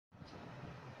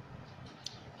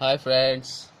Hi friends,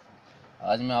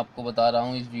 आज मैं आपको बता रहा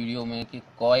हूँ इस वीडियो में कि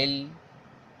कॉइल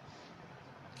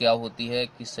क्या होती है,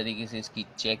 किस तरीके से इसकी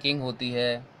चेकिंग होती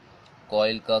है,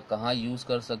 कॉइल का कहाँ यूज़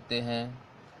कर सकते हैं।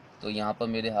 तो यहाँ पर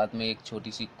मेरे हाथ में एक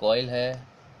छोटी सी कॉइल है,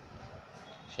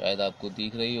 शायद आपको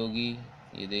दिख रही होगी।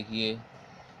 ये देखिए,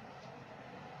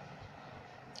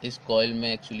 इस कॉइल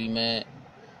में एक्चुअली में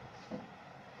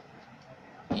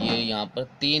ये यहाँ पर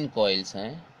 3 कॉइल्स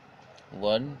हैं,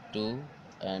 1, 2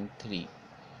 एंड 3।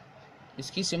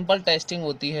 इसकी सिंपल टेस्टिंग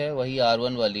होती है, वही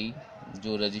R1 वाली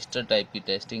जो रजिस्टर टाइप की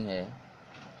टेस्टिंग है।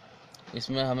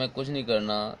 इसमें हमें कुछ नहीं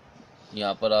करना।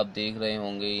 यहाँ पर आप देख रहे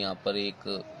होंगे, यहाँ पर एक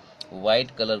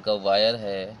वाइट कलर का वायर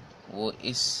है, वो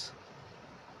इस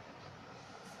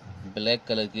ब्लैक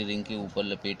कलर की रिंग के ऊपर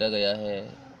लपेटा गया है।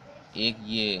 एक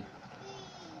ये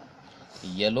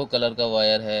येलो कलर का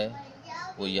वायर है,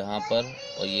 वो यहाँ पर,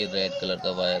 और ये रेड कलर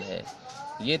का वायर है।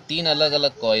 ये 3 अलग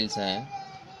अलग कॉइल्स हैं।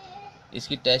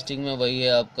 इसकी टेस्टिंग में वही है,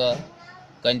 आपका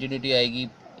कंटिन्यूटी आएगी,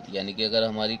 यानी कि अगर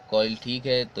हमारी कॉइल ठीक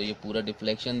है तो ये पूरा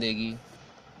डिफ्लेक्शन देगी।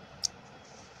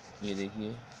 ये देखिए,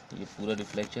 ये पूरा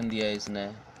डिफ्लेक्शन दिया है इसने।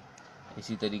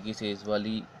 इसी तरीके से इस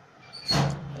वाली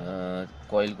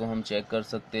कॉइल को हम चेक कर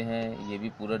सकते हैं, ये भी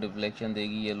पूरा डिफ्लेक्शन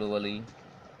देगी, येलो वाली।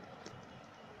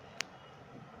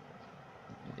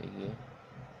 देखिए,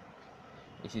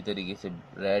 इसी तरीके से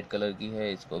रेड कलर की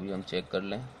है, इसको भी हम चेक कर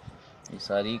लें। ये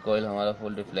सारी कॉइल हमारा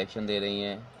फुल डिफ्लेक्शन दे रही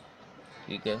हैं,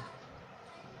 ठीक है।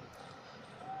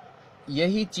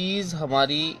 यही चीज़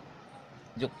हमारी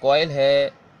जो कॉइल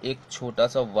है, एक छोटा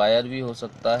सा वायर भी हो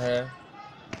सकता है।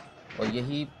 और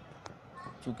यही,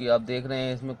 चूँकि आप देख रहे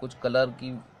हैं इसमें कुछ कलर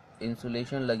की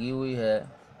इंसुलेशन लगी हुई है।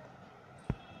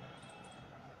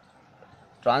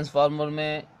 ट्रांसफार्मर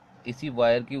में इसी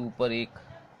वायर के ऊपर एक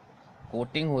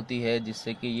कोटिंग होती है,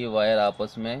 जिससे कि ये वायर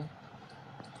आपस में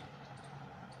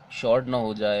शॉर्ट ना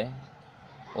हो जाए।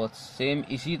 और सेम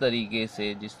इसी तरीके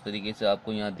से, जिस तरीके से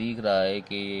आपको यहाँ दिख रहा है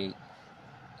कि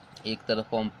एक तरफ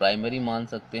को हम प्राइमरी मान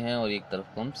सकते हैं और एक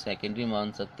तरफ को हम सेकेंडरी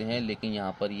मान सकते हैं, लेकिन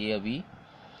यहाँ पर ये अभी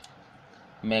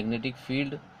मैग्नेटिक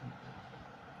फील्ड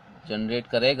जनरेट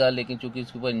करेगा, लेकिन चूंकि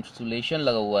इसके ऊपर इंसुलेशन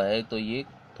लगा हुआ है तो ये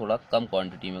थोड़ा कम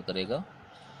क्वांटिटी में करेगा।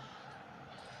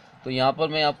 तो यहाँ पर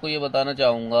मैं आपको ये बताना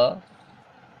चाहूँगा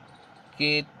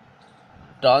कि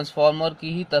ट्रांसफार्मर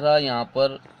की ही तरह यहाँ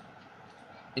पर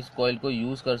इस कॉइल को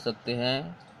यूज़ कर सकते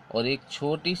हैं। और एक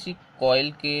छोटी सी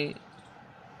कॉइल के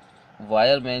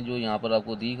वायर में, जो यहाँ पर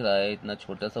आपको दिख रहा है, इतना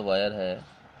छोटा सा वायर है,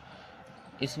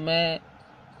 इसमें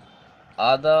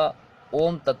आधा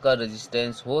ओम तक का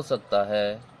रेजिस्टेंस हो सकता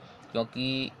है,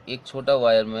 क्योंकि एक छोटा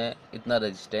वायर में इतना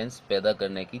रेजिस्टेंस पैदा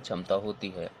करने की क्षमता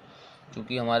होती है।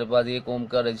 क्योंकि हमारे पास 1 ओम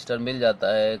का रजिस्टर मिल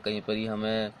जाता है, कहीं पर ही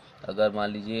हमें अगर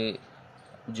मान लीजिए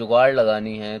जुगाड़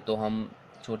लगानी है तो हम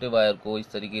छोटे वायर को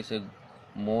इस तरीके से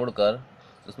मोड़कर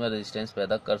उसमें रेजिस्टेंस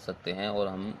पैदा कर सकते हैं और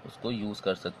हम उसको यूज़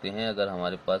कर सकते हैं, अगर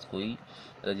हमारे पास कोई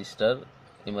रजिस्टर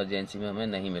इमरजेंसी में हमें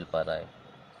नहीं मिल पा रहा है।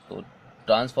 तो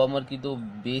ट्रांसफार्मर की तो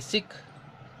बेसिक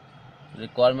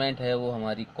रिक्वायरमेंट है वो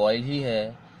हमारी कॉइल ही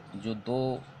है, जो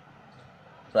 2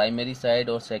 प्राइमरी साइड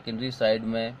और सेकेंडरी साइड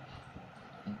में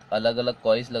अलग अलग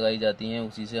कॉइल्स लगाई जाती हैं।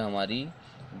 उसी से हमारी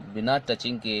बिना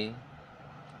टचिंग के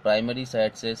प्राइमरी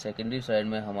साइड से सेकेंडरी साइड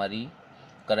में हमारी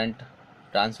करंट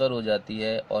ट्रांसफ़र हो जाती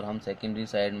है और हम सेकेंडरी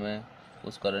साइड में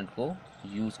उस करंट को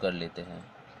यूज़ कर लेते हैं।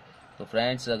 तो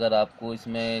फ्रेंड्स, अगर आपको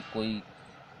इसमें कोई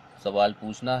सवाल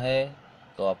पूछना है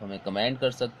तो आप हमें कमेंट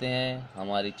कर सकते हैं।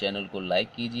 हमारे चैनल को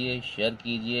लाइक कीजिए, शेयर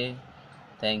कीजिए।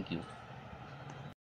 Thank you.